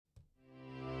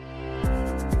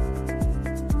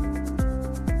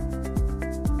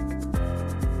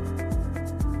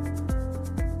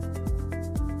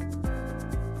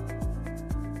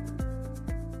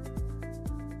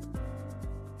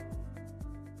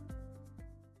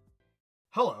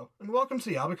Hello, and welcome to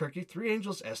the Albuquerque Three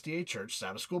Angels SDA Church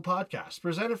Sabbath School podcast,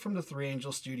 presented from the Three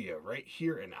Angels studio right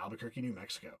here in Albuquerque, New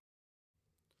Mexico.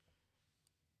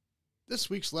 This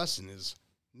week's lesson is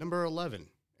number 11,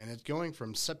 and it's going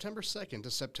from September 2nd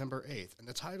to September 8th. And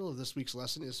the title of this week's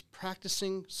lesson is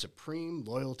Practicing Supreme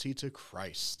Loyalty to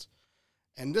Christ.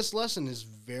 And this lesson is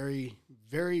very,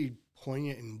 very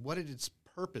poignant in what its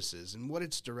purpose is and what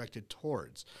it's directed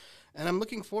towards. And I'm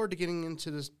looking forward to getting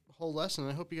into this whole lesson,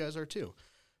 and I hope you guys are too.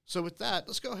 So with that,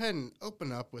 let's go ahead and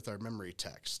open up with our memory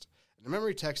text. And the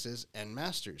memory text is, "And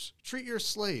masters, treat your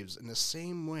slaves in the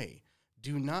same way.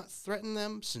 Do not threaten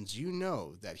them, since you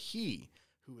know that he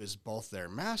who is both their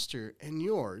master and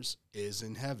yours is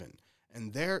in heaven,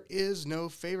 and there is no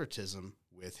favoritism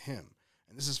with him."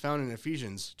 And this is found in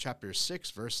Ephesians chapter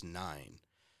 6, verse 9.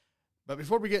 But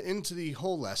before we get into the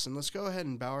whole lesson, let's go ahead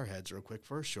and bow our heads real quick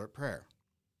for a short prayer.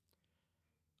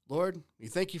 Lord, we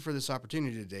thank you for this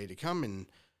opportunity today to come and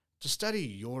to study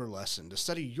your lesson, to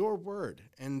study your word,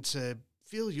 and to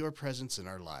feel your presence in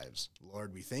our lives.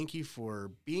 Lord, we thank you for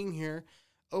being here,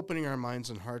 opening our minds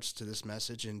and hearts to this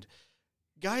message, and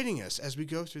guiding us as we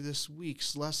go through this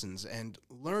week's lessons and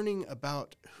learning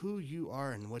about who you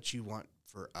are and what you want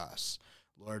for us.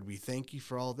 Lord, we thank you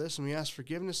for all this, and we ask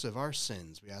forgiveness of our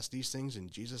sins. We ask these things in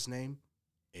Jesus' name.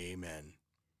 Amen.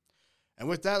 And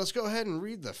with that, let's go ahead and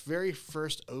read the very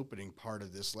first opening part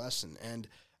of this lesson. And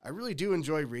I really do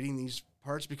enjoy reading these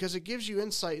parts because it gives you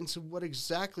insight into what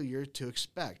exactly you're to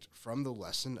expect from the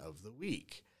lesson of the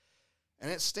week. And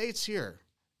it states here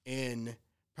in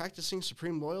Practicing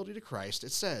Supreme Loyalty to Christ,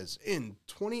 it says, in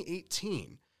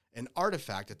 2018, an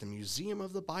artifact at the Museum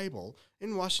of the Bible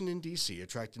in Washington, D.C.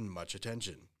 attracted much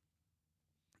attention.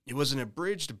 It was an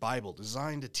abridged Bible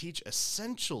designed to teach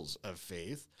essentials of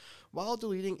faith while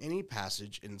deleting any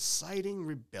passage inciting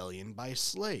rebellion by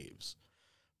slaves.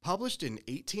 Published in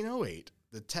 1808,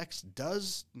 the text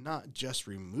does not just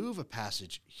remove a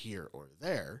passage here or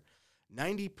there.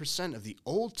 90% of the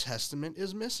Old Testament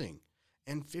is missing,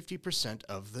 and 50%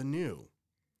 of the New.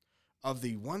 Of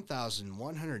the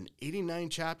 1,189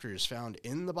 chapters found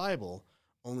in the Bible,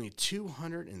 only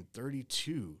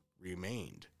 232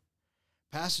 remained.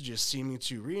 Passages seeming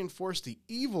to reinforce the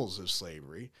evils of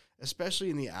slavery, especially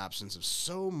in the absence of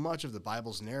so much of the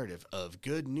Bible's narrative of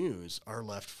good news, are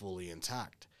left fully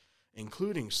intact,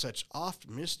 including such oft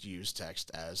misused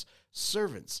text as,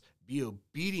 "Servants, be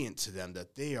obedient to them,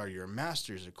 that they are your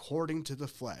masters according to the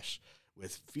flesh,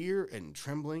 with fear and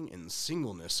trembling and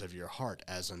singleness of your heart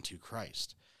as unto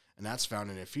Christ." And that's found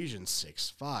in Ephesians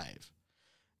 6:5.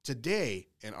 Today,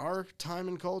 in our time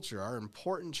and culture, our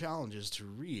important challenge is to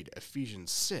read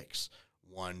Ephesians 6,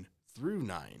 1 through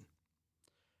 9.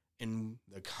 In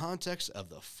the context of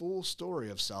the full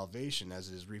story of salvation as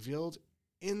it is revealed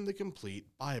in the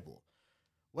complete Bible.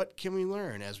 What can we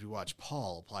learn as we watch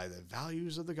Paul apply the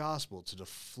values of the gospel to the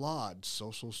flawed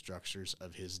social structures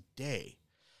of his day?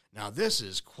 Now, this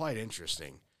is quite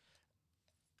interesting.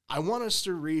 I want us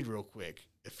to read real quick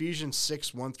Ephesians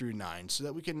 6, 1 through 9, so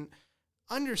that we can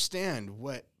understand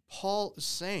what Paul is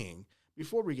saying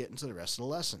before we get into the rest of the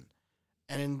lesson.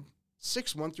 And in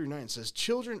 6, 1 through 9 it says,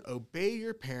 "Children, obey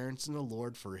your parents in the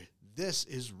Lord, for this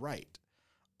is right.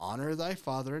 Honor thy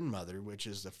father and mother, which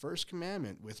is the first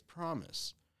commandment with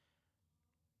promise,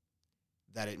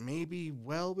 that it may be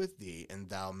well with thee, and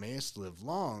thou mayest live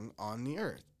long on the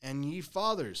earth. And ye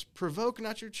fathers, provoke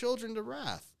not your children to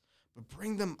wrath, but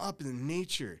bring them up in the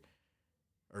nurture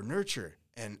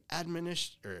and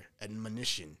admonition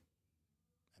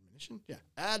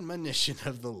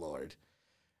of the Lord.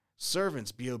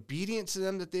 Servants, be obedient to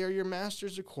them, that they are your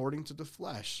masters according to the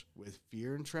flesh, with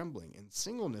fear and trembling, and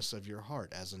singleness of your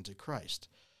heart as unto Christ,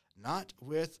 not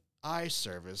with eye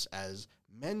service as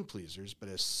men pleasers, but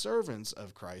as servants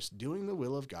of Christ, doing the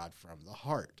will of God from the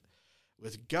heart,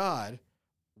 with God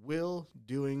will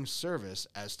doing service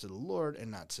as to the Lord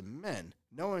and not to men,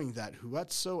 knowing that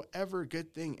whatsoever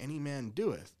good thing any man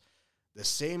doeth, the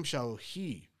same shall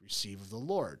he receive of the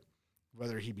Lord,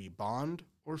 whether he be bond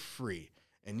or free.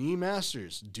 And ye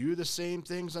masters, do the same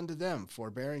things unto them,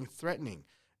 forbearing, threatening,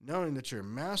 knowing that your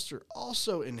master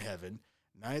also in heaven,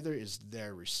 neither is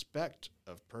there respect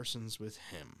of persons with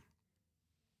him."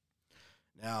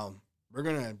 Now, we're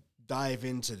going to dive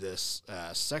into this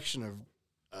section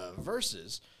of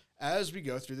verses as we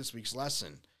go through this week's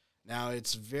lesson. Now,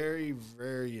 it's very,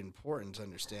 very important to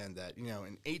understand that,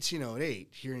 in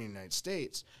 1808, here in the United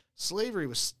States, slavery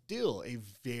was still a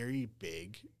very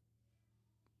big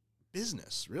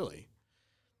business, really.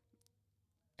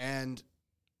 And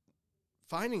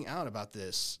finding out about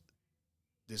this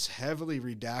heavily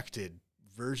redacted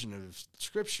version of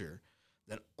Scripture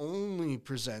that only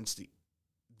presents the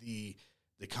the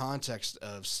context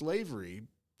of slavery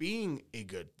being a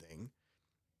good thing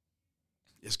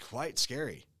is quite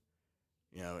scary.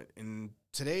 You know, in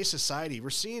today's society, we're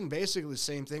seeing basically the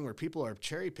same thing where people are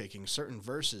cherry picking certain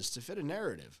verses to fit a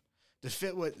narrative, to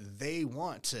fit what they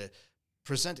want, to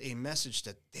present a message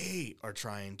that they are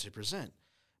trying to present.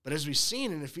 But as we've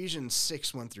seen in Ephesians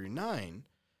 6, 1 through 9,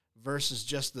 versus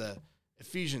just the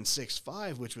Ephesians 6,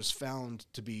 5, which was found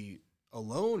to be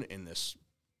alone in this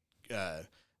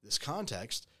this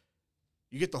context,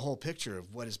 you get the whole picture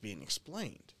of what is being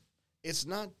explained. It's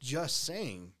not just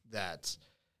saying that,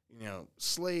 you know,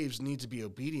 slaves need to be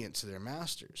obedient to their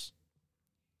masters.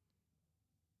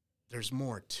 There's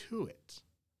more to it.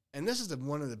 And this is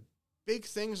one of the big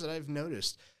things that I've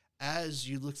noticed as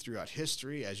you look throughout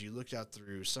history, as you look out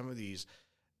through some of these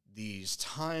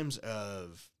times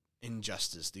of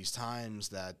injustice, these times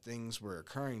that things were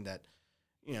occurring that,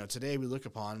 you know, today we look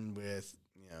upon with,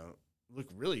 you know, look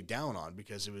really down on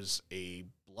because it was a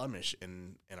blemish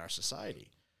in our society.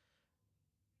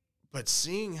 But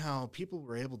seeing how people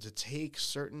were able to take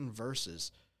certain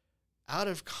verses out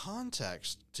of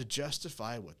context to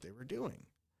justify what they were doing.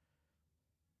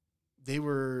 They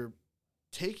were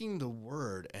taking the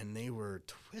word and they were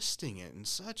twisting it in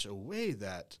such a way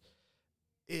that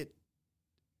it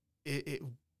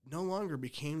no longer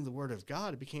became the word of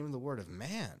God, it became the word of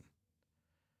man.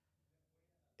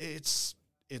 It's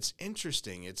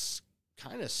interesting. It's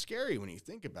kind of scary when you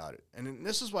think about it. And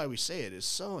this is why we say it is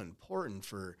so important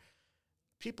for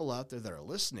people out there that are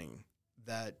listening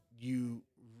that you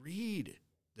read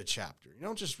the chapter. You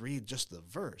don't just read just the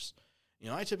verse. You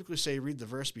know, I typically say read the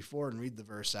verse before and read the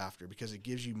verse after because it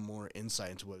gives you more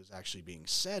insight into what is actually being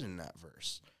said in that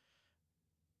verse.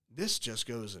 This just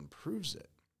goes and proves it.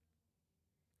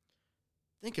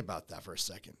 Think about that for a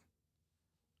second.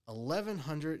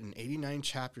 1,189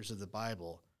 chapters of the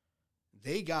Bible,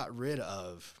 they got rid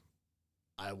of,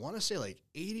 I want to say like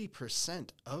 80%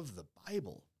 of the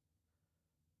Bible.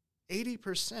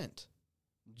 80%.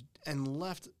 And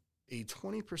left a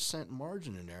 20%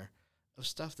 margin in there of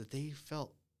stuff that they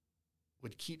felt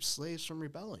would keep slaves from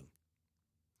rebelling.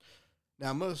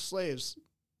 Now, most slaves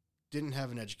didn't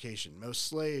have an education. Most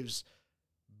slaves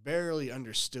barely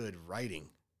understood writing.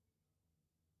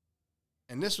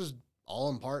 And this was all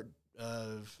in part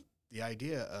of the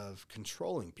idea of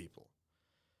controlling people.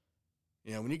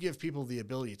 You know, when you give people the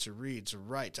ability to read, to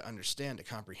write, to understand, to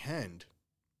comprehend,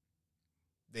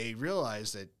 they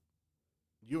realize that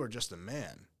you are just a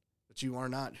man, but you are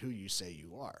not who you say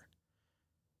you are.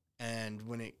 And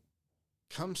when it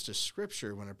comes to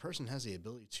Scripture, when a person has the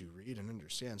ability to read and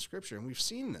understand Scripture, and we've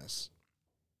seen this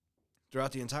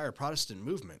throughout the entire Protestant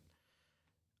movement,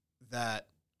 that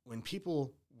when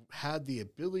people had the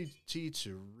ability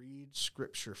to read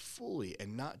Scripture fully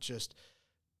and not just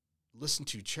listen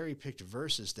to cherry-picked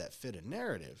verses that fit a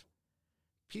narrative,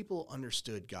 people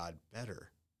understood God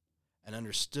better and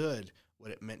understood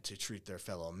what it meant to treat their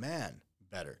fellow man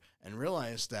better and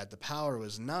realized that the power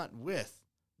was not with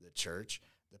the church,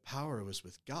 the power was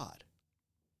with God.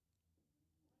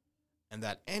 And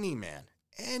that any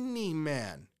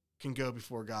man can go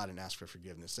before God and ask for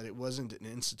forgiveness, that it wasn't an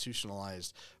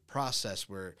institutionalized process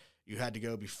where you had to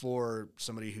go before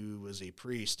somebody who was a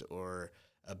priest or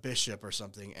a bishop or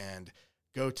something and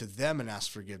go to them and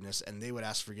ask forgiveness, and they would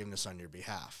ask forgiveness on your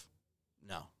behalf.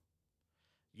 No.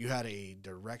 You had a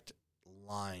direct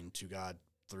line to God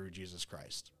through Jesus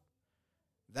Christ.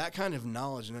 That kind of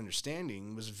knowledge and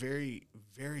understanding was very,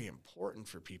 very important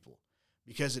for people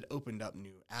because it opened up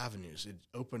new avenues. It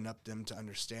opened up them to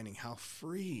understanding how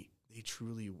free they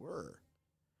truly were.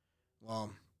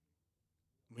 Well,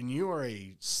 when you are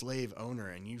a slave owner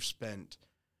and you've spent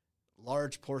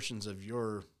large portions of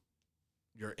your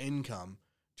income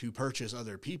to purchase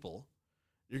other people,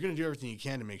 you're going to do everything you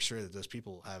can to make sure that those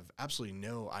people have absolutely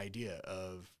no idea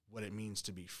of what it means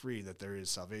to be free, that there is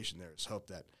salvation, there is hope,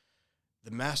 that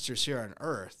the masters here on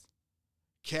earth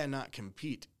cannot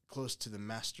compete close to the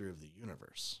master of the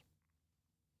universe.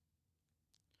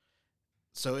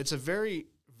 So it's a very,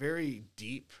 very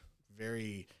deep,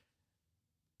 very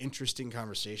interesting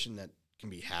conversation that can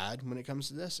be had when it comes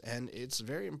to this. And it's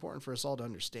very important for us all to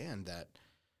understand that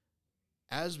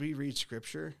as we read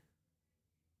Scripture,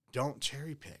 don't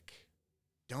cherry pick.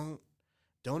 Don't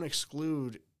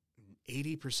exclude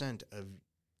 80% of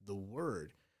the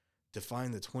word to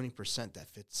find the 20% that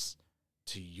fits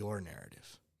to your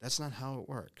narrative. That's not how it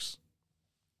works.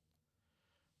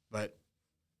 But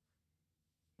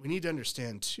we need to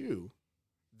understand, too,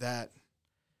 that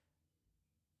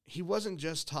he wasn't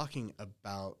just talking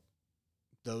about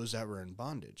those that were in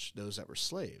bondage, those that were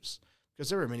slaves, because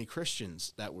there were many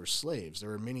Christians that were slaves. There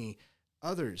were many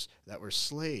others that were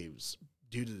slaves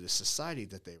due to the society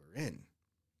that they were in.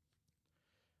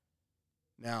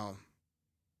 Now,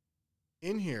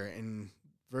 in here, in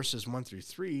verses 1 through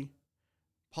 3,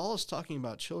 Paul is talking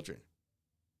about children,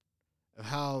 of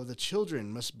how the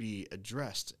children must be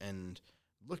addressed and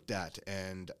looked at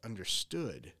and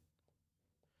understood,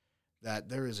 that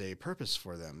there is a purpose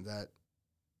for them, that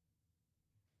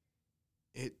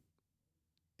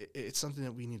it's something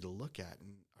that we need to look at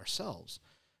in ourselves.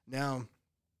 Now,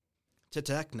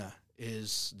 tetekna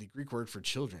is the Greek word for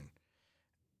children.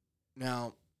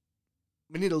 Now,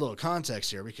 we need a little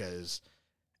context here, because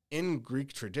in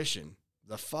Greek tradition,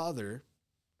 the father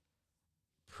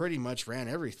pretty much ran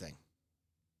everything.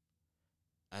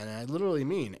 And I literally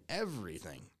mean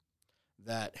everything.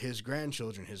 That his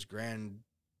grandchildren, his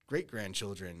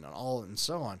great-grandchildren, all and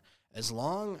so on, as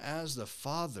long as the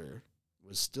father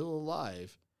was still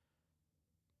alive,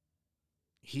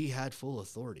 he had full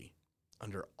authority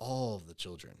under all of the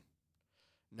children.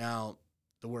 Now,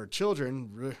 the word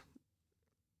children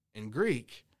in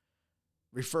Greek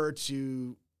refer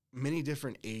to many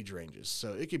different age ranges.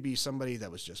 So it could be somebody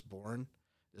that was just born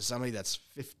to somebody that's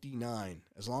 59.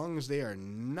 As long as they are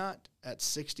not at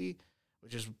 60,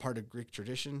 which is part of Greek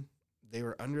tradition, they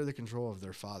were under the control of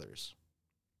their fathers.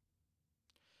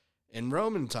 In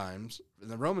Roman times, in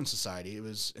the Roman society, it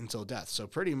was until death. So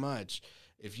pretty much,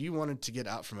 if you wanted to get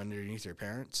out from underneath your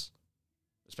parents,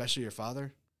 especially your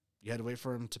father, you had to wait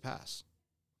for him to pass.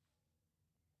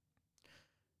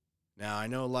 Now, I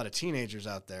know a lot of teenagers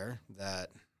out there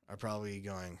that are probably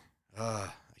going, I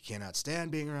cannot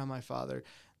stand being around my father.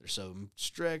 They're so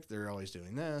strict. They're always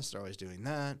doing this. They're always doing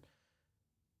that.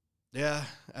 Yeah,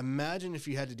 imagine if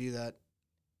you had to do that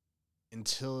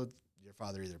until your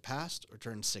father either passed or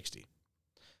turned 60.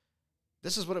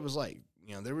 This is what it was like.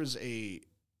 You know, there was an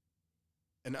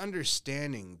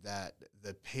understanding that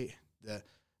the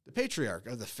patriarch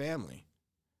of the family,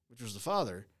 which was the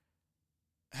father,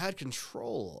 had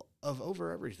control of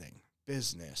over everything: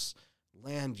 business,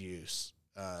 land use,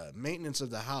 maintenance of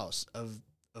the house, of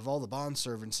all the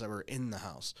bondservants that were in the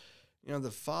house. You know, the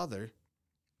father,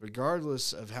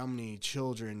 regardless of how many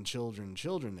children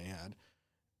they had,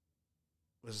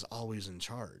 was always in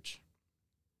charge.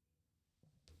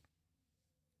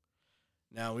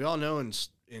 Now, we all know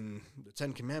in the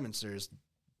Ten Commandments,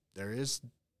 there is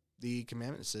the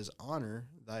commandment that says, honor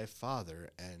thy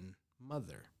father and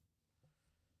mother.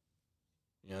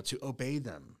 You know, to obey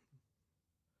them.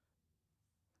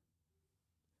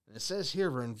 And it says here,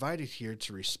 we're invited here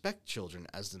to respect children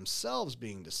as themselves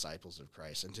being disciples of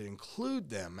Christ and to include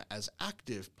them as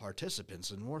active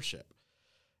participants in worship.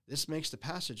 This makes the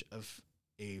passage of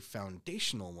a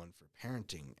foundational one for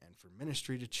parenting and for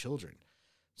ministry to children.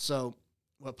 So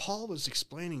what Paul was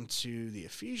explaining to the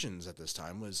Ephesians at this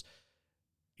time was,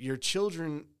 your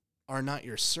children are not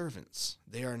your servants.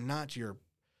 They are not your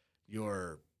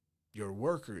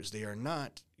workers. They are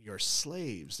not your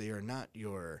slaves. They are not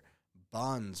your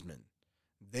bondsmen.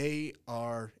 They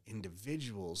are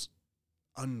individuals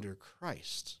under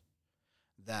Christ,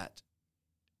 that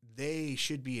they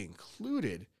should be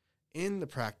included in the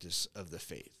practice of the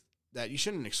faith, that you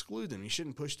shouldn't exclude them. You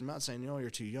shouldn't push them out saying, you're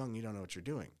too young, you don't know what you're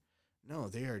doing. No,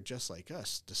 they are just like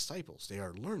us, disciples. They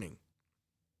are learning.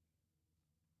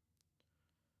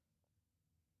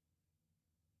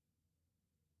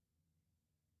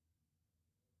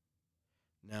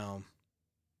 Now,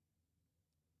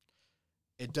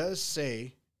 it does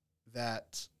say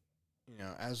that,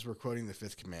 as we're quoting the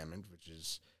fifth commandment, which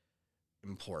is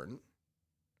important,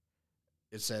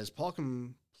 it says, Paul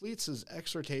completes his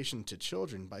exhortation to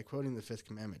children by quoting the fifth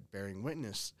commandment, bearing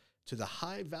witness to the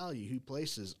high value he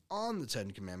places on the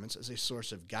Ten Commandments as a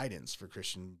source of guidance for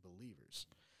Christian believers.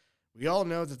 We all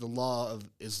know that the law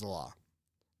is the law,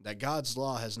 that God's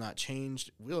law has not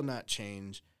changed, will not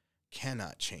change,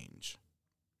 cannot change.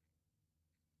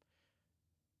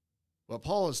 What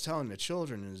Paul is telling the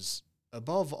children is,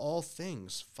 above all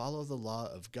things, follow the law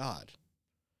of God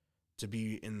to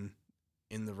be in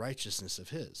the righteousness of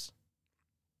his.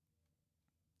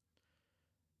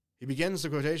 He begins the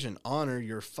quotation, honor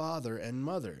your father and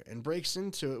mother, and breaks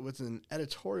into it with an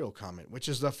editorial comment, which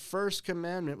is the first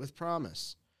commandment with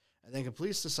promise, and then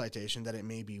completes the citation that it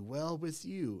may be well with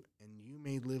you and you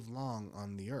may live long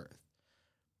on the earth.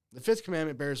 The fifth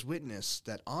commandment bears witness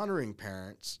that honoring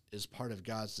parents is part of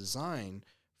God's design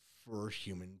for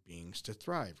human beings to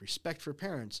thrive. Respect for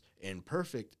parents,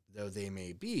 imperfect though they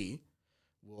may be,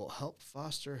 will help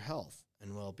foster health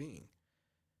and well-being.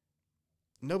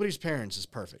 Nobody's parents is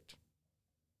perfect.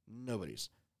 Nobody's.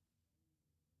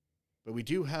 But we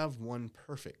do have one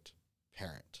perfect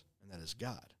parent, and that is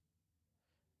God.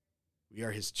 We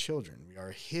are his children. We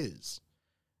are his.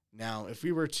 Now, if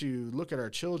we were to look at our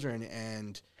children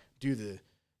and do the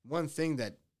one thing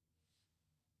that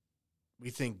we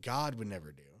think God would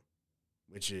never do,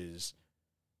 which is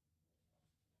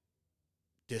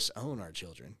disown our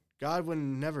children, God would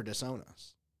never disown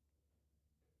us.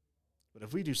 But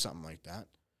if we do something like that,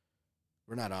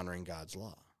 we're not honoring God's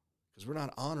law, because we're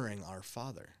not honoring our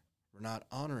Father. We're not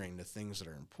honoring the things that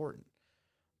are important.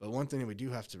 But one thing that we do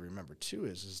have to remember, too,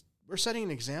 is we're setting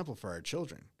an example for our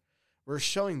children. We're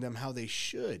showing them how they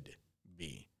should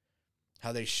be,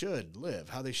 how they should live,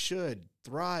 how they should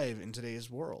thrive in today's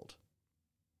world.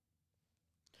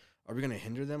 Are we going to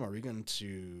hinder them? Are we going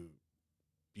to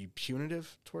be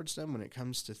punitive towards them when it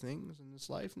comes to things in this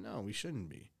life? No, we shouldn't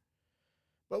be.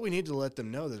 But we need to let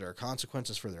them know that there are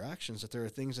consequences for their actions, that there are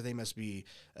things that they must be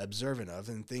observant of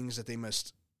and things that they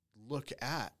must look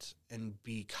at and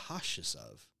be cautious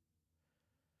of.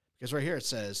 Because right here it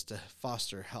says to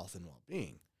foster health and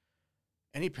well-being.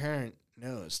 Any parent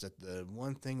knows that the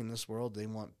one thing in this world they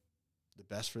want the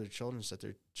best for their children is that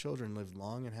their children live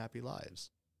long and happy lives.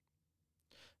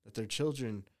 That their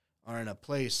children are in a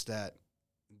place that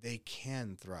they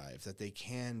can thrive, that they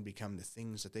can become the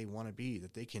things that they want to be,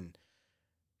 that they can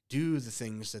do the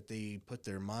things that they put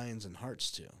their minds and hearts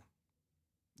to.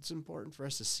 It's important for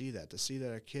us to see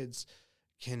that our kids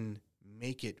can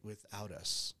make it without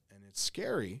us. And it's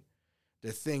scary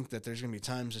to think that there's going to be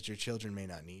times that your children may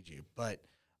not need you. But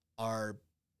our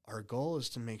goal is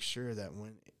to make sure that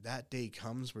when that day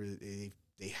comes where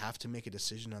they have to make a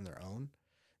decision on their own,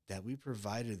 that we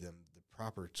provided them the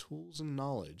proper tools and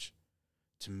knowledge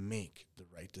to make the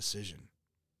right decision.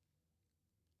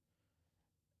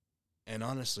 And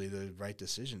honestly, the right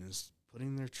decision is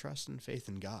putting their trust and faith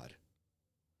in God,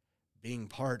 being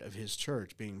part of his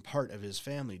church, being part of his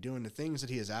family, doing the things that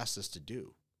he has asked us to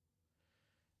do,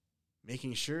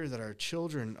 making sure that our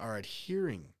children are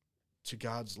adhering to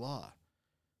God's law,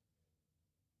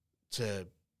 to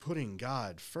putting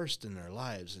God first in their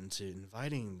lives and to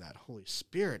inviting that Holy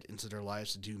Spirit into their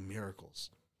lives to do miracles.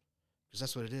 Because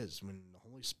that's what it is. When the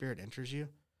Holy Spirit enters you,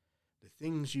 the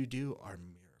things you do are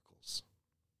miracles.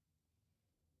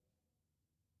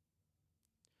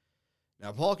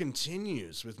 Now, Paul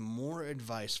continues with more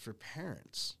advice for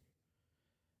parents.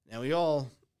 Now, we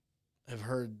all have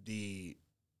heard the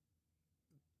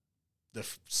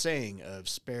saying of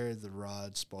spare the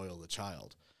rod, spoil the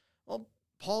child. Well,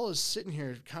 Paul is sitting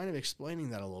here kind of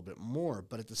explaining that a little bit more,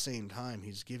 but at the same time,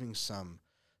 he's giving some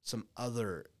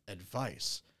other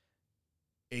advice.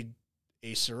 A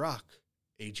Sirach,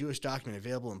 a Jewish document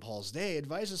available in Paul's day,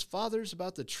 advises fathers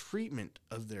about the treatment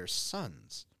of their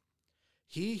sons.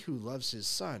 He who loves his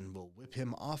son will whip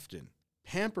him often.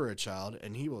 Pamper a child,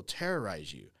 and he will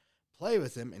terrorize you. Play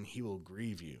with him, and he will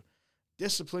grieve you.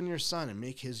 Discipline your son and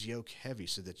make his yoke heavy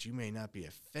so that you may not be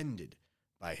offended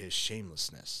by his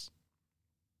shamelessness.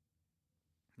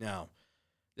 Now,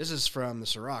 this is from the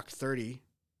Sirach 30,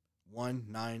 1,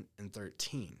 9, and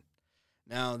 13.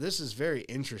 Now, this is very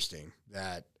interesting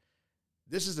that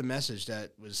this is the message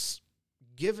that was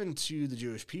given to the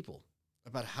Jewish people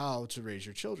about how to raise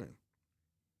your children.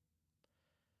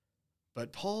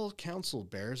 But Paul's counsel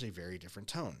bears a very different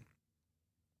tone.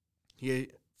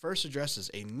 He first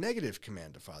addresses a negative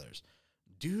command to fathers.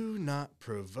 Do not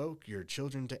provoke your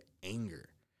children to anger.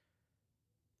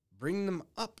 Bring them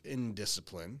up in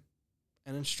discipline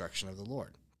and instruction of the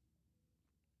Lord.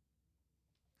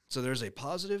 So there's a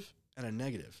positive and a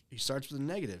negative. He starts with a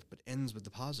negative, but ends with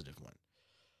the positive one.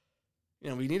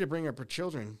 We need to bring up our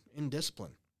children in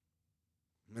discipline.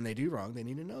 When they do wrong, they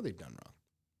need to know they've done wrong.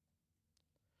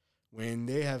 When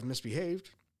they have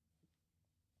misbehaved,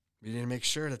 we need to make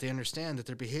sure that they understand that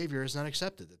their behavior is not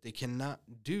accepted, that they cannot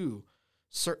do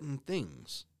certain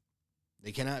things.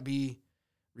 They cannot be,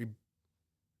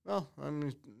 I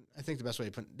think the best way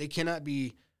to put it, they cannot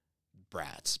be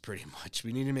brats, pretty much.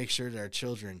 We need to make sure that our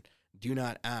children do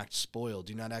not act spoiled,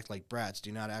 do not act like brats,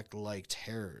 do not act like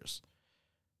terrors.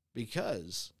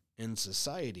 Because in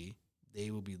society,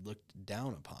 they will be looked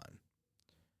down upon.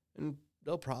 And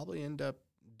they'll probably end up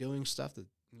doing stuff that,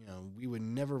 we would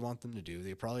never want them to do.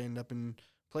 They probably end up in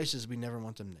places we never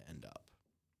want them to end up.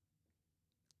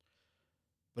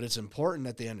 But it's important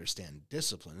that they understand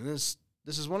discipline. And this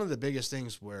is one of the biggest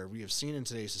things where we have seen in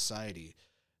today's society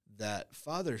that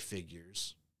father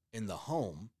figures in the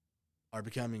home are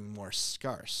becoming more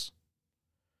scarce.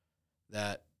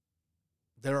 That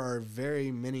there are very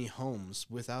many homes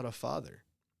without a father.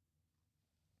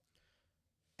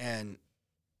 And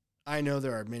I know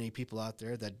there are many people out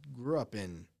there that grew up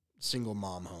in single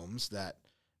mom homes that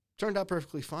turned out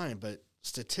perfectly fine, but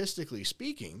statistically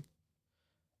speaking,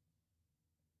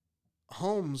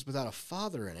 homes without a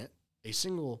father in it, a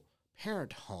single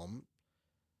parent home,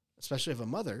 especially of a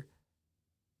mother,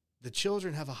 the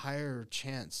children have a higher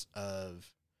chance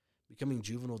of becoming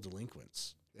juvenile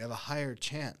delinquents. They have a higher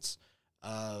chance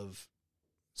of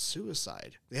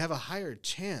suicide. They have a higher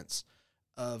chance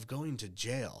of going to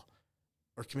jail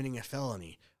or committing a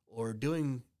felony or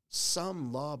doing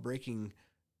some law-breaking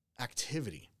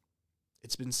activity.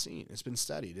 It's been seen. It's been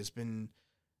studied. It's been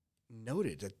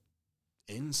noted that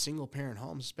in single-parent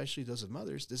homes, especially those of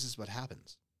mothers, this is what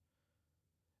happens.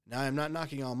 Now, I'm not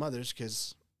knocking all mothers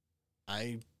because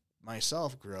I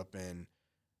myself grew up in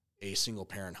a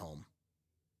single-parent home.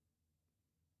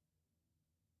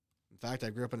 In fact, I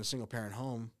grew up in a single-parent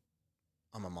home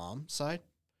on my mom's side,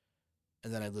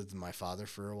 and then I lived with my father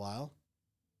for a while,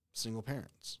 single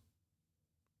parents.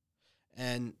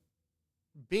 And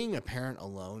being a parent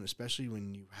alone, especially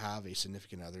when you have a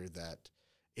significant other that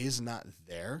is not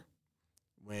there,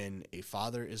 when a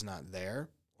father is not there,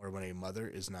 or when a mother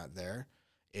is not there,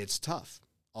 it's tough.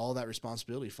 All that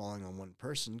responsibility falling on one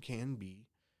person can be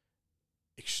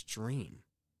extreme.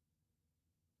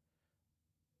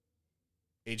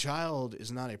 A child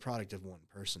is not a product of one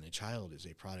person. A child is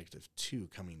a product of two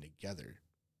coming together.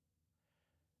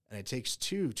 And it takes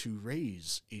two to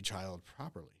raise a child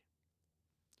properly.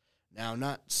 Now, I'm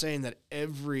not saying that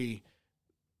every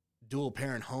dual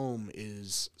parent home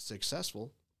is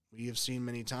successful. We have seen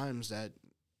many times that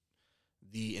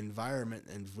the environment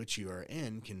in which you are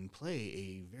in can play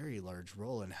a very large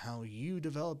role in how you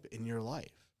develop in your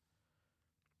life.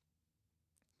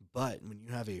 But when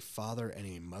you have a father and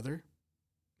a mother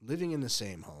living in the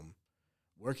same home,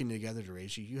 working together to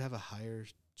raise you, you have a higher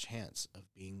chance of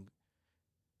being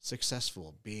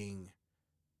successful, being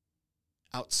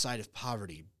outside of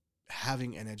poverty,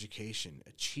 having an education,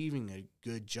 achieving a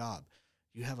good job.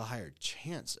 You have a higher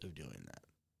chance of doing that.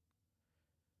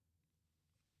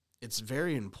 It's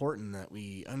very important that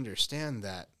we understand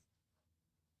that,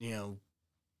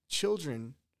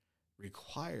 children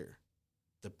require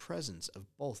the presence of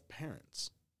both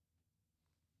parents.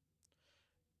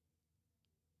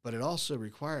 But it also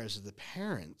requires that the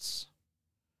parents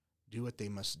do what they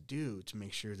must do to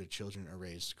make sure their children are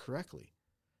raised correctly.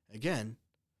 Again,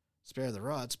 spare the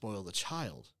rod, spoil the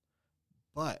child.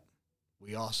 But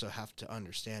we also have to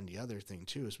understand the other thing,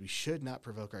 too, is we should not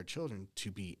provoke our children to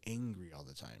be angry all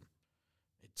the time.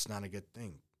 It's not a good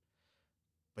thing.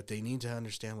 But they need to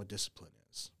understand what discipline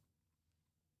is.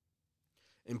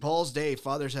 In Paul's day,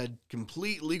 fathers had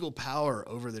complete legal power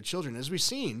over their children. As we've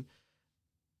seen,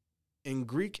 in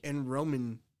Greek and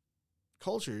Roman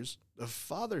cultures, the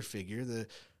father figure, the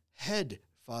head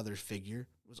father figure,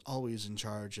 was always in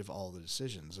charge of all the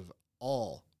decisions of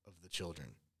all of the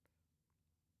children.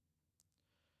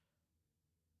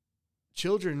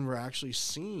 Children were actually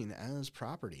seen as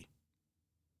property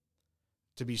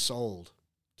to be sold,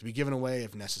 to be given away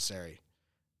if necessary.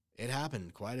 It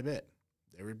happened quite a bit.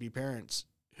 There would be parents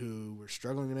who were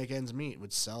struggling to make ends meet,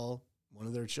 would sell one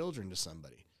of their children to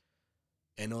somebody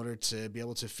in order to be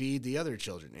able to feed the other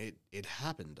children. It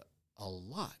happened a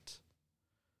lot.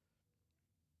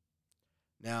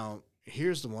 Now,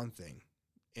 here's the one thing.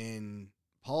 In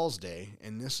Paul's day,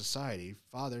 in this society,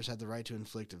 fathers had the right to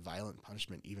inflict violent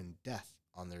punishment, even death,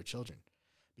 on their children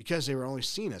because they were only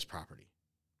seen as property.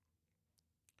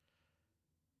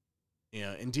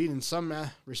 Indeed, in some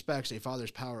respects, a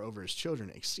father's power over his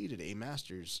children exceeded a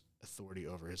master's authority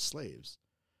over his slaves.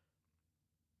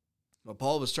 What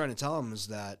Paul was trying to tell him is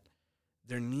that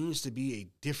there needs to be a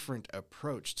different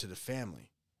approach to the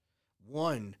family.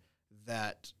 One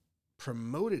that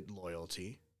promoted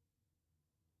loyalty,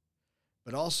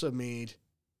 but also made,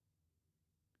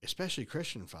 especially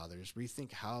Christian fathers,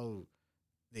 rethink how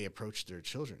they approach their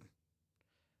children.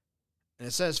 And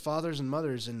it says, fathers and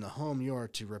mothers in the home, you are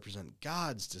to represent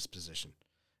God's disposition.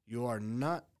 You are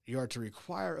to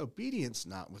require obedience,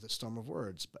 not with a storm of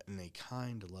words, but in a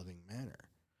kind, loving manner.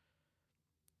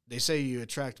 They say you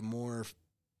attract more,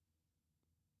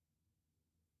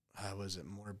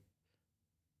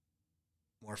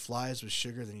 more flies with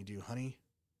sugar than you do honey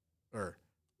or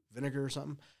vinegar or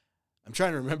something. I'm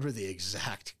trying to remember the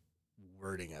exact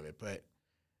wording of it, but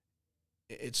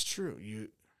it's true. You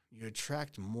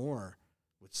attract more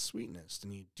with sweetness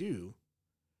than you do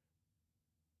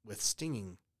with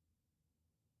stinging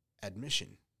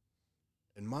admonishment.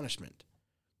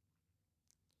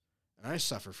 And I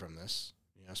suffer from this,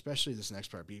 especially this next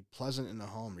part. Be pleasant in the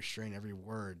home, restrain every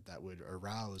word that would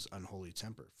arouse unholy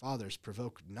temper. Fathers,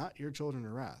 provoke not your children to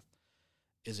wrath,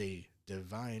 is a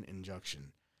divine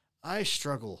injunction. I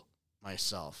struggle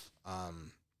myself.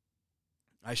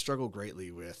 I struggle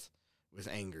greatly with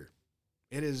anger.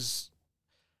 It is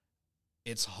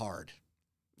it's hard.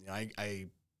 You know, I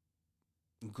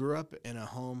grew up in a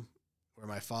home where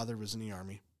my father was in the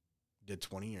Army, did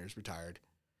 20 years, retired.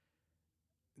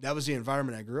 That was the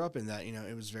environment I grew up in. That, you know,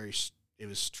 it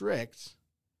was strict,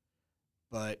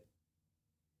 but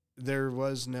there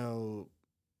was no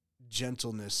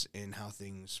gentleness in how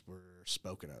things were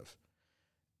spoken of.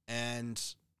 And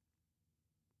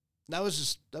that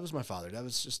was my father. That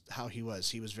was just how he was.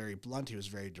 He was very blunt. He was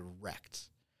very direct.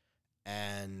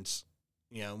 And,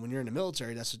 you know, when you're in the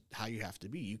military, that's how you have to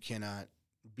be. You cannot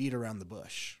beat around the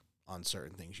bush on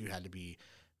certain things. You had to be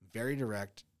very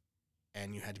direct,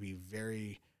 and you had to be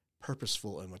very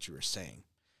purposeful in what you were saying.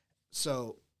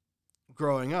 So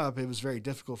growing up, it was very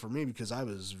difficult for me because I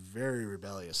was very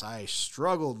rebellious. I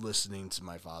struggled listening to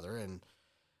my father, and,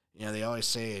 you know, they always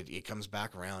say it comes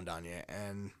back around on you.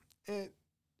 And it,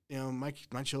 you know,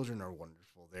 my children are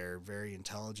wonderful. They're very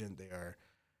intelligent.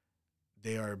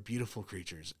 They are beautiful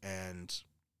creatures. And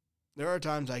there are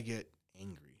times I get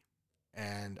angry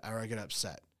or I get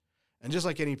upset. And just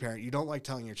like any parent, you don't like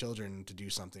telling your children to do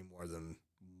something more than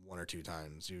one or two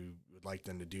times. You would like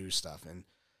them to do stuff. And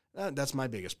that's my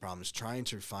biggest problem, is trying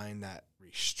to find that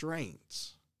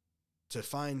restraint, to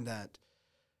find that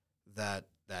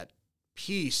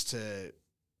peace, to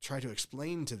try to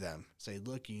explain to them, say,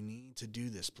 look, you need to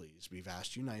do this, please. We've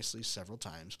asked you nicely several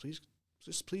times. Please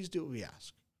do what we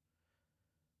ask.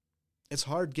 It's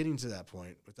hard getting to that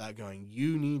point without going,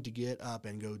 you need to get up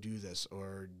and go do this,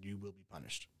 or you will be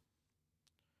punished.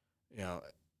 You know,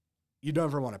 you don't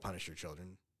ever want to punish your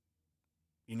children.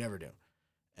 You never do.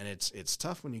 And it's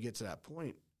tough when you get to that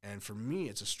point. And for me,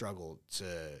 it's a struggle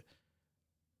to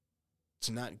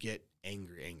not get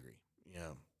angry, you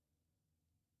know.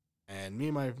 And me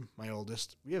and my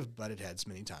oldest, we have butted heads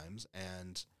many times,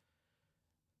 and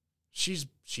she's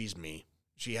me.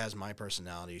 She has my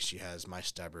personality. She has my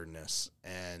stubbornness,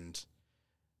 and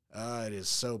it is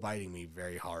so biting me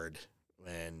very hard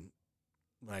when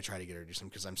I try to get her to do something,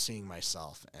 because I'm seeing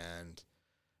myself, and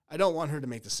I don't want her to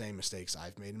make the same mistakes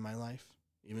I've made in my life,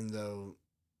 even though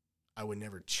I would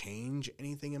never change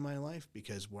anything in my life,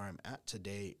 because where I'm at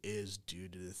today is due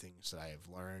to the things that I have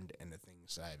learned and the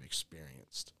things that I've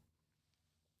experienced.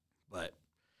 But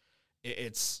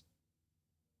it's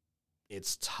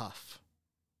tough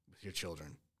with your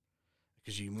children,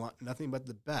 because you want nothing but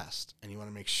the best, and you want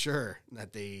to make sure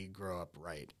that they grow up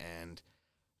right. And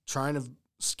trying to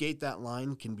skate that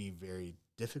line can be very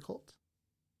difficult,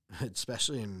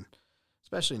 especially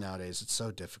nowadays. It's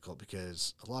so difficult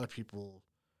because a lot of people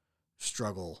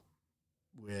struggle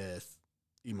with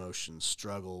emotions,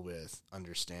 struggle with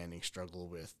understanding, struggle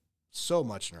with so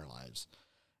much in our lives.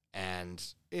 And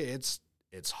it's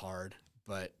hard,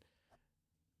 but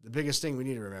the biggest thing we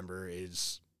need to remember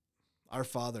is our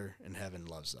Father in heaven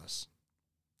loves us.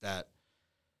 That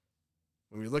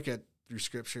when we look at through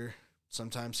Scripture,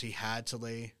 sometimes he had to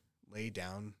lay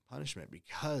down punishment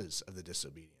because of the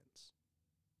disobedience.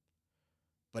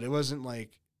 But it wasn't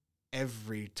like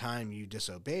every time you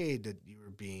disobeyed that you were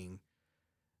being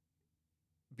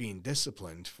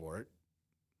disciplined for it.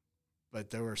 But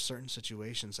there were certain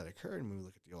situations that occurred when we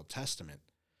look at the Old Testament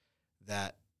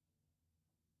that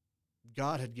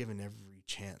God had given every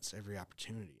chance, every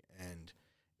opportunity, and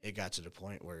it got to the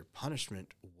point where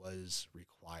punishment was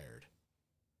required.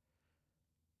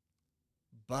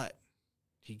 But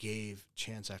he gave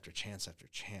chance after chance after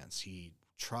chance. He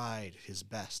tried his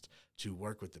best to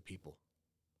work with the people.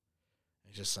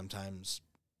 It's just sometimes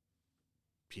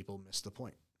people miss the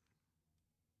point.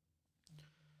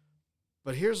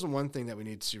 But here's the one thing that we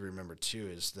need to remember too,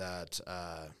 is that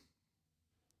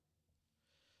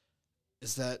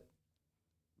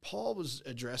Paul was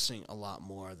addressing a lot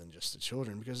more than just the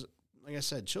children, because, like I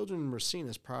said, children were seen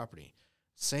as property,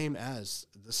 same as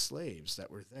the slaves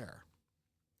that were there.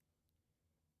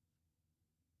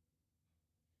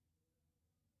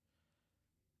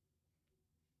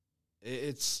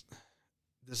 It's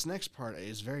this next part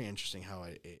is very interesting how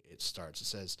it starts. It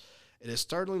says, it is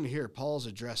startling to hear Paul's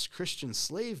address Christian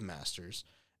slave masters,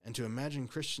 and to imagine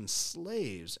Christian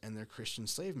slaves and their Christian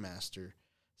slave master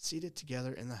seated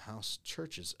together in the house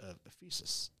churches of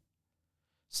Ephesus.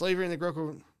 Slavery in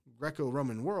the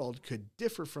Greco-Roman world could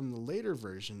differ from the later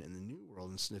version in the New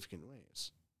World in significant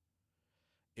ways.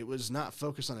 It was not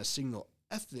focused on a single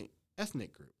ethnic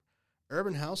group.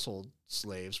 Urban household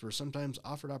slaves were sometimes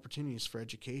offered opportunities for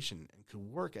education and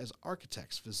could work as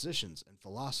architects, physicians, and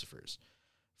philosophers.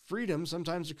 Freedom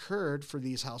sometimes occurred for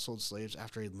these household slaves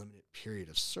after a limited period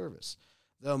of service.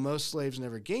 Though most slaves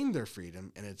never gained their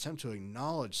freedom, in an attempt to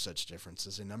acknowledge such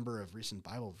differences, a number of recent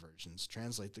Bible versions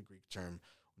translate the Greek term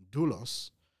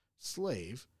doulos,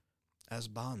 slave, as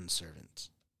bondservant.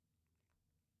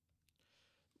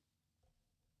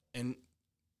 And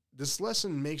this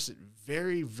lesson makes it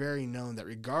very, very known that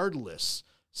regardless,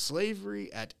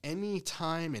 slavery at any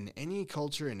time, in any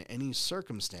culture, in any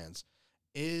circumstance,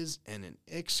 is an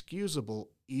inexcusable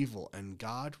evil, and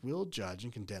God will judge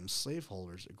and condemn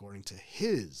slaveholders according to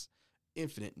his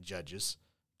infinite justice,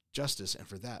 and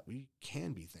for that we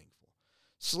can be thankful.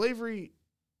 Slavery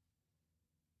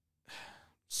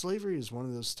is one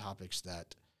of those topics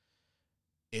that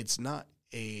it's not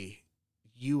a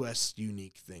U.S.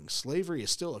 unique thing. Slavery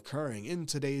is still occurring in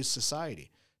today's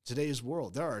society, today's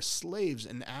world. There are slaves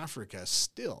in Africa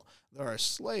still. There are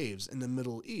slaves in the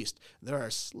Middle East. There are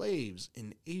slaves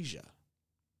in Asia.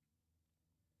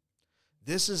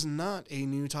 This is not a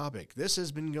new topic. This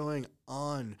has been going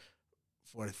on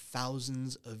for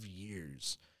thousands of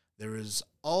years. There is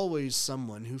always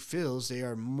someone who feels they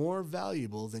are more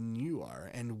valuable than you are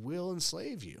and will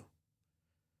enslave you,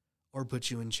 or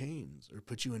put you in chains, or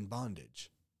put you in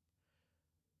bondage.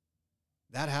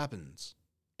 That happens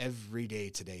every day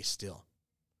today still.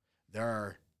 There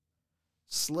are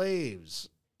slaves,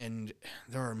 and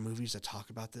there are movies that talk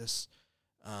about this.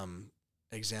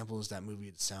 Example is that movie,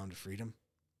 The Sound of Freedom.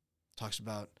 Talks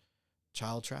about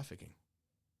child trafficking.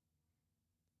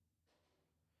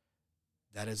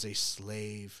 That is a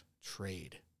slave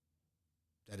trade.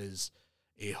 That is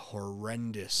a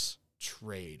horrendous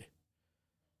trade.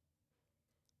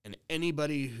 And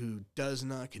anybody who does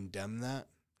not condemn that,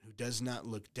 who does not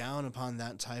look down upon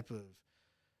that type of...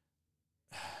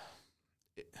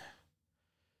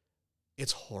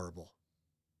 It's horrible.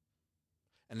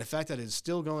 And the fact that it's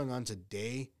still going on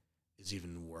today is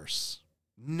even worse.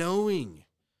 Knowing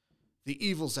the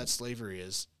evils that slavery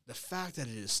is, the fact that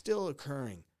it is still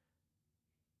occurring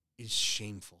is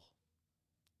shameful.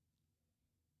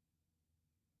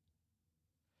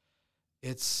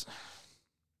 It's...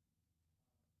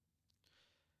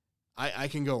 I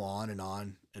can go on and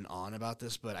on and on about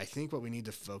this, but I think what we need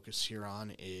to focus here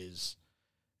on is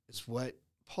what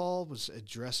Paul was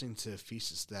addressing to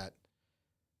Ephesus, that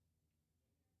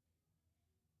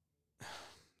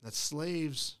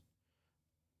slaves,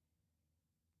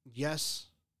 yes,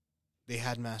 they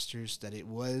had masters, that it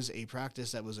was a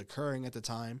practice that was occurring at the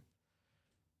time,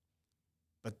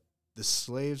 but the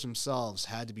slaves themselves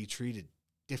had to be treated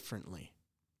differently,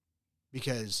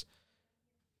 because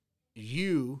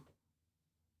you,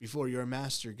 before your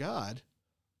master God,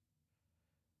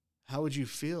 how would you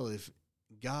feel if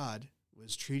God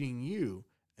was treating you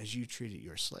as you treated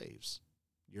your slaves,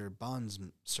 your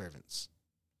bond servants?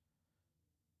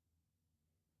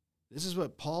 This is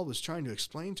what Paul was trying to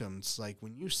explain to him. It's like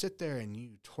when you sit there and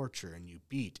you torture and you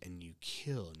beat and you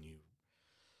kill and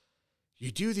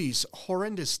you do these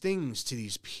horrendous things to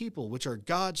these people, which are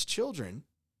God's children,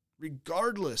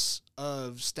 regardless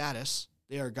of status,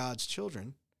 they are God's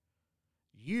children,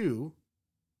 you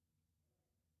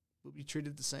will be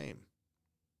treated the same.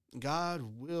 God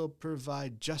will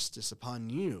provide justice upon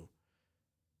you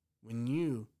when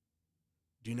you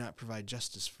do not provide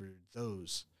justice for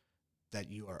those that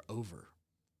you are over.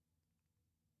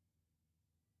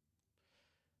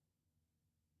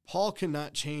 Paul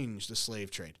cannot change the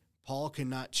slave trade. Paul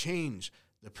cannot change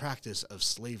the practice of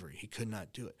slavery. He could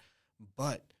not do it.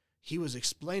 But he was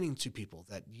explaining to people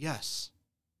that, yes,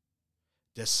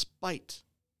 despite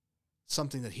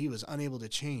something that he was unable to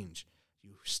change,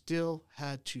 you still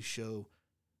had to show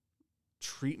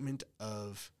treatment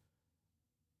of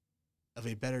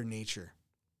a better nature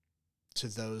to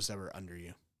those that were under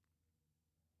you.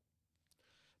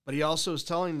 But he also is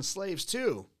telling the slaves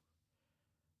too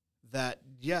that,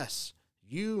 yes,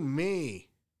 you may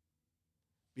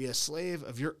be a slave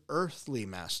of your earthly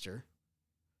master.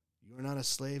 You are not a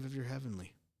slave of your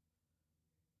heavenly.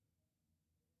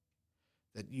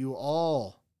 That you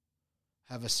all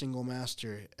have a single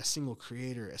master, a single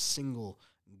creator, a single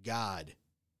God.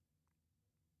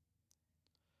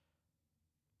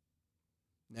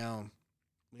 Now,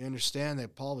 we understand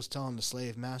that Paul was telling the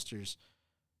slave masters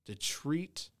to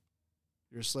treat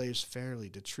your slaves fairly,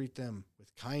 to treat them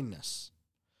with kindness,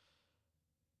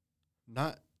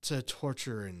 not to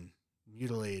torture and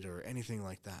mutilate or anything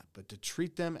like that, but to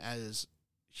treat them as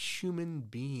human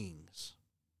beings.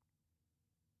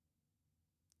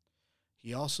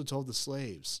 He also told the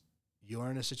slaves, you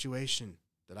are in a situation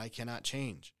that I cannot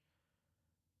change,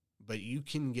 but you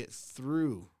can get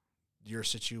through your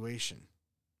situation.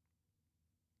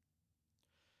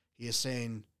 He is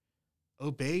saying,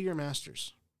 obey your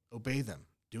masters. Obey them.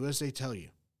 Do as they tell you.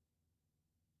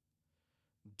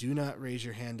 Do not raise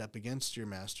your hand up against your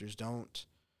masters. Don't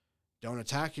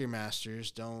attack your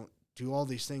masters. Don't do all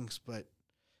these things, but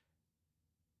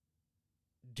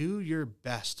do your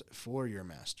best for your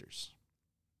masters.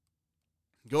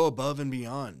 Go above and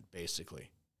beyond,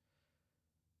 basically.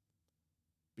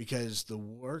 Because the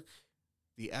work,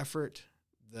 the effort,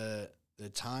 the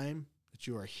time that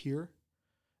you are here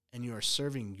and you are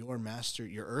serving your master,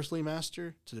 your earthly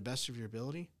master, to the best of your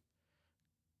ability,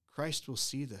 Christ will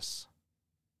see this.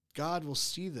 God will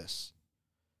see this.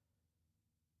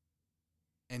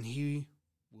 And he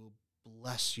will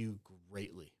bless you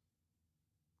greatly.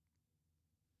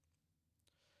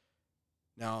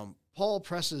 Now, Paul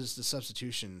presses the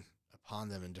substitution upon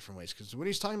them in different ways, because when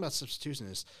he's talking about substitution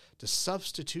is to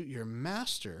substitute your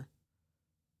master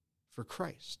for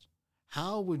Christ.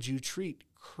 How would you treat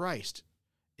Christ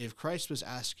if Christ was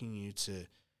asking you to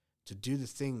do the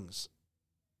things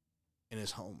in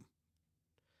his home?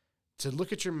 To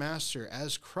look at your master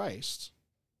as Christ,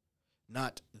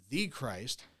 not the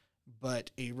Christ,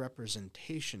 but a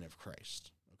representation of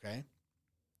Christ, okay?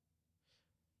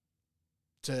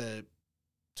 To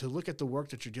look at the work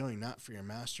that you're doing, not for your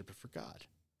master, but for God.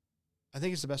 I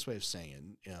think it's the best way of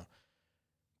saying it,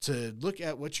 to look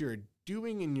at what you're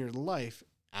doing in your life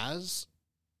as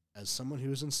someone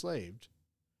who is enslaved.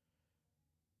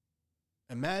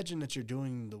 Imagine that you're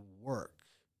doing the work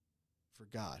for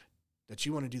God, that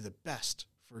you want to do the best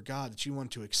for God, that you want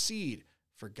to exceed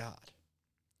for God.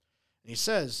 And he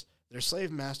says their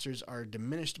slave masters are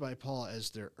diminished by Paul as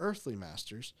their earthly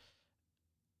masters,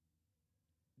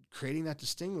 creating that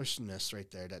distinguishedness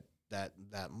right there,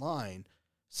 that line,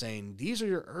 saying these are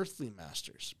your earthly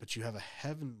masters, but you have a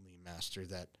heavenly master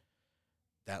that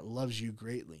loves you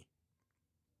greatly.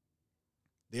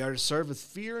 They are to serve with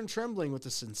fear and trembling, with a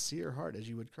sincere heart, as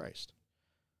you would Christ.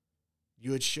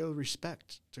 You would show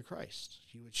respect to Christ.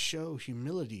 You would show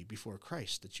humility before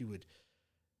Christ, but you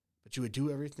would do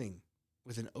everything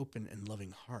with an open and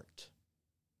loving heart.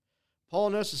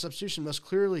 Paul notes the substitution most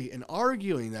clearly in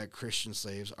arguing that Christian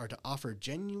slaves are to offer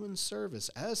genuine service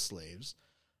as slaves,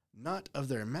 not of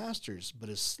their masters, but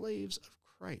as slaves of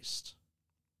Christ.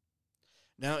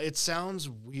 Now, it sounds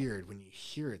weird when you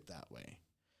hear it that way,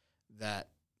 that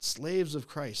slaves of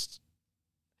Christ,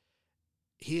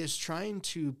 he is trying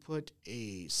to put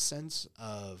a sense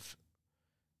of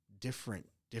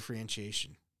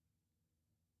differentiation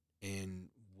in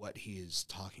what he is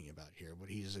talking about here, what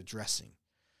he is addressing.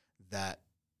 That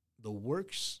the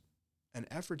works and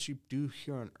efforts you do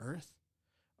here on earth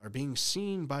are being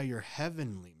seen by your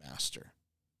heavenly master.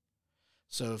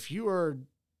 So if you are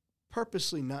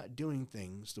purposely not doing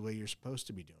things the way you're supposed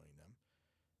to be doing them,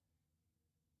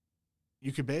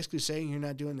 you could basically say you're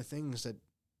not doing the things that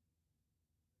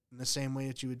in the same way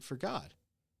that you would for God.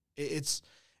 It's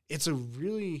a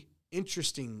really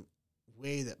interesting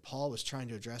way that Paul was trying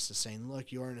to address this, saying,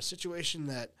 look, you are in a situation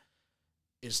that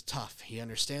is tough. He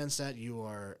understands that you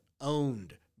are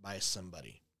owned by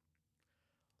somebody.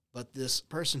 But this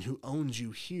person who owns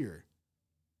you here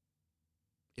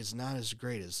is not as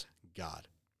great as God,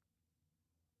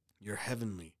 your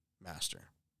heavenly master.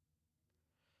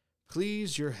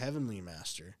 Please your heavenly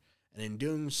master, and in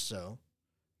doing so,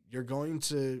 you're going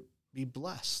to be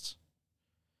blessed.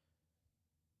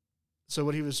 So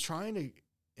what he was trying to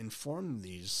inform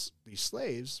these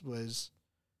slaves was,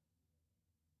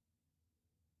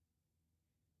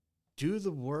 do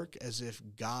the work as if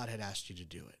God had asked you to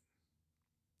do it.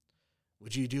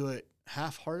 Would you do it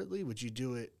half-heartedly? Would you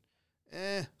do it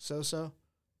so-so?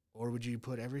 Or would you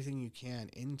put everything you can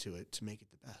into it to make it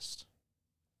the best?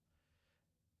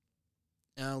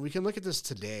 Now, we can look at this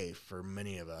today for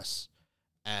many of us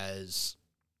as,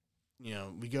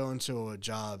 we go into a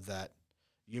job that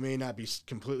you may not be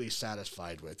completely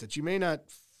satisfied with, that you may not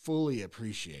fully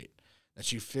appreciate,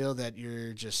 that you feel that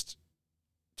you're just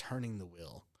turning the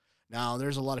wheel. Now,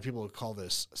 there's a lot of people who call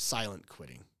this silent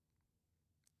quitting.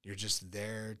 You're just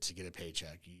there to get a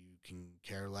paycheck. You can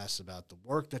care less about the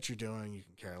work that you're doing. You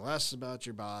can care less about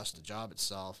your boss, the job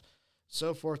itself,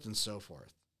 so forth and so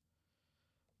forth.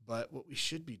 But what we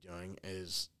should be doing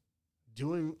is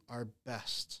doing our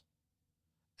best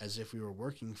as if we were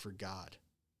working for God.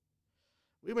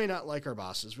 We may not like our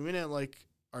bosses. We may not like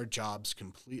our jobs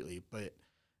completely, but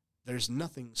there's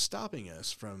nothing stopping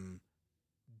us from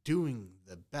doing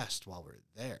the best while we're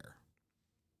there.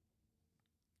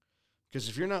 Because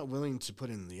if you're not willing to put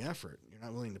in the effort, you're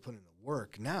not willing to put in the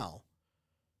work now,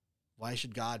 why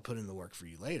should God put in the work for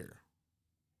you later?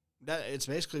 It's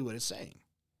basically what it's saying.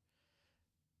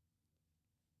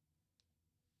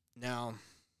 Now,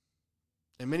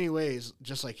 in many ways,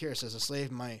 just like here, it says a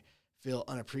slave might feel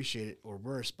unappreciated or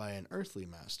worse by an earthly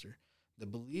master. The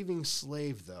believing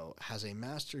slave, though, has a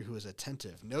master who is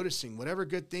attentive, noticing whatever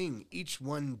good thing each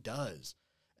one does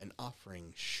and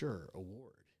offering sure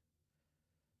award.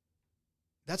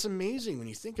 That's amazing when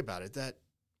you think about it, that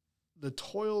the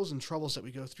toils and troubles that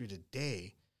we go through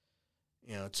today,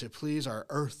 to please our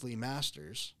earthly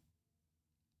masters,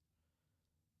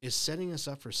 is setting us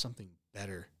up for something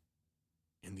better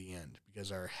in the end,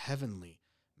 because our heavenly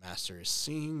master is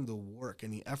seeing the work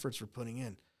and the efforts we're putting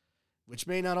in, which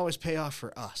may not always pay off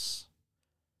for us,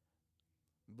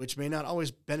 which may not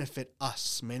always benefit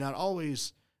us, may not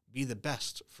always be the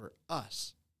best for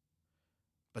us.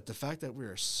 But the fact that we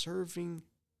are serving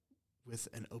with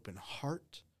an open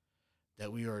heart,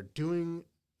 that we are doing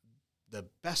the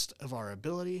best of our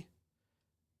ability,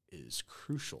 is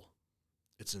crucial.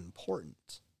 It's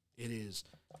important. It is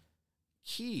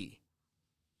key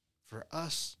for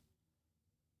us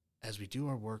as we do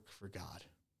our work for God.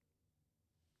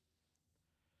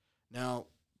 Now,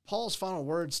 Paul's final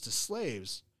words to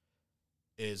slaves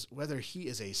is whether he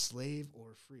is a slave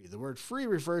or free. The word free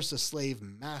refers to slave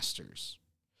masters,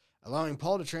 allowing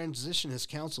Paul to transition his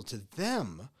counsel to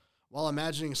them while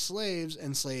imagining slaves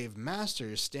and slave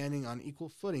masters standing on equal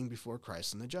footing before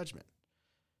Christ in the judgment.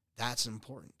 That's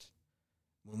important.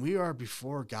 When we are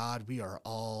before God, we are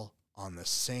all on the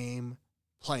same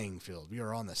playing field. We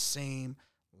are on the same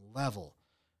level.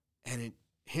 And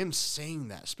him saying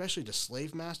that, especially to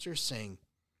slave masters, saying,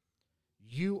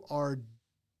 you are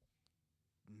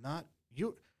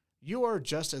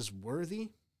just as worthy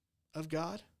of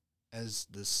God as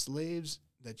the slaves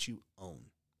that you own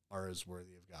are as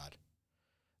worthy of God.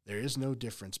 There is no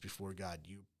difference before God.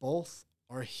 You both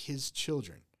are his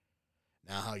children.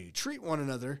 Now, how you treat one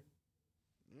another,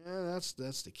 that's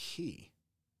the key.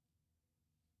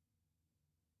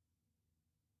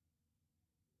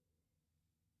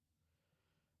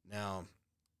 Now,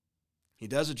 he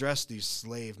does address these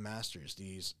slave masters,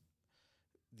 these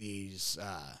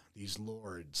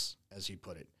lords, as he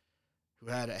put it,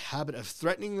 who had a habit of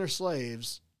threatening their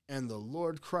slaves and the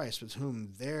Lord Christ, with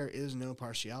whom there is no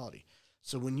partiality.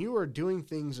 So when you are doing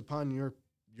things upon your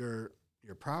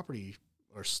property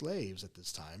or slaves at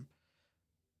this time,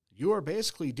 you are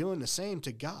basically doing the same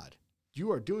to God.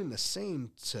 You are doing the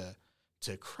same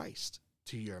to Christ,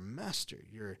 to your master,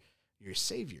 your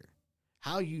Savior.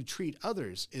 How you treat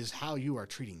others is how you are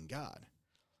treating God.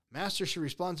 Masters should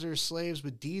respond to their slaves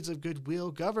with deeds of goodwill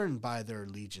governed by their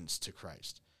allegiance to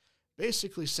Christ.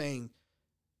 Basically saying,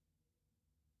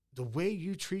 the way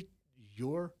you treat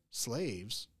your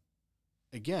slaves,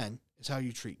 again, is how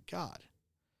you treat God.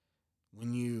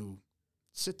 When you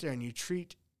sit there and you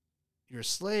treat your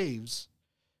slaves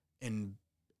in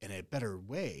a better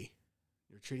way,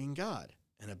 you're treating God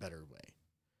in a better way.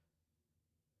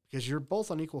 Because you're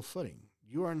both on equal footing.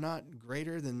 You are not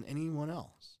greater than anyone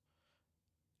else.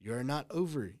 You are not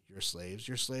over your slaves.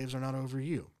 Your slaves are not over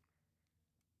you.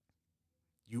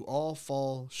 You all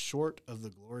fall short of the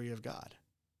glory of God.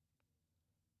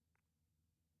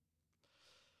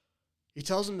 He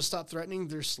tells them to stop threatening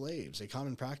their slaves, a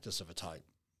common practice of a type,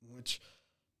 which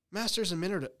masters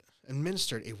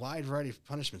administered a wide variety of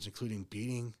punishments, including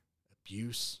beating,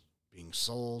 abuse, being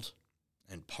sold,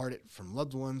 and parted from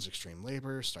loved ones, extreme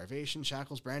labor, starvation,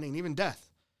 shackles, branding, and even death.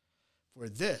 For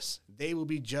this, they will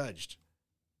be judged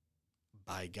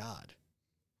by God.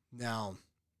 Now,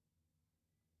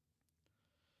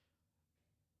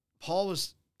 Paul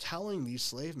was telling these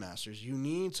slave masters, you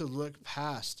need to look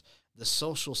past the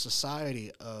social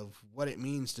society of what it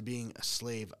means to being a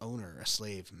slave owner, a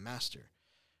slave master.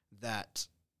 That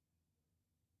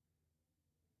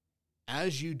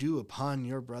as you do upon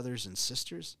your brothers and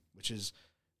sisters, which is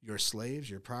your slaves,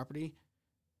 your property,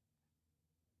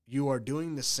 you are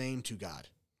doing the same to God.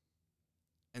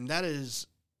 And that is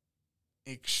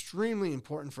extremely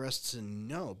important for us to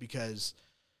know, because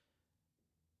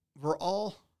we're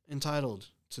all entitled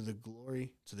to the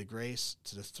glory, to the grace,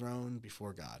 to the throne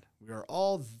before God. We are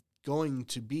all going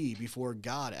to be before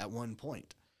God at one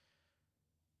point.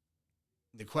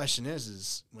 The question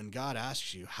is when God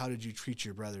asks you, how did you treat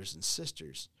your brothers and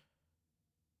sisters?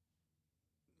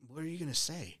 What are you going to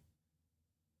say?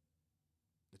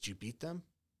 That you beat them?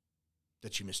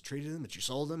 That you mistreated them? That you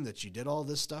sold them? That you did all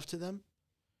this stuff to them?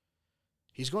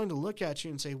 He's going to look at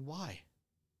you and say, why?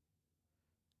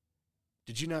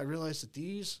 Did you not realize that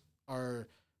these are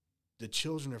the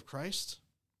children of Christ?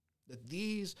 That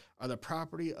these are the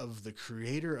property of the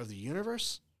creator of the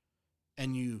universe?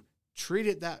 And you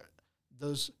treated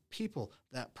those people,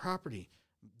 that property,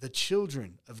 the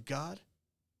children of God,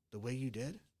 the way you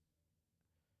did?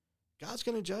 God's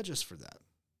going to judge us for that.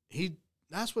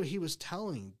 That's what he was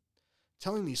telling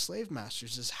these slave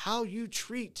masters, is how you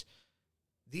treat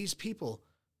these people,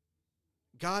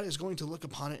 God is going to look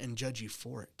upon it and judge you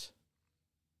for it.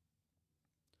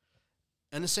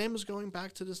 And the same is going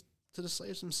back to the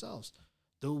slaves themselves.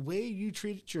 The way you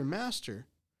treated your master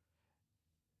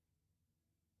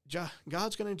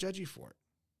God's going to judge you for it.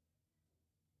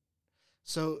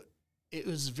 So it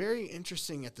was very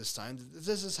interesting at this time.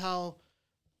 This is how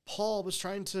Paul was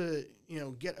trying to,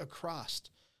 get across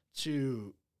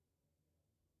to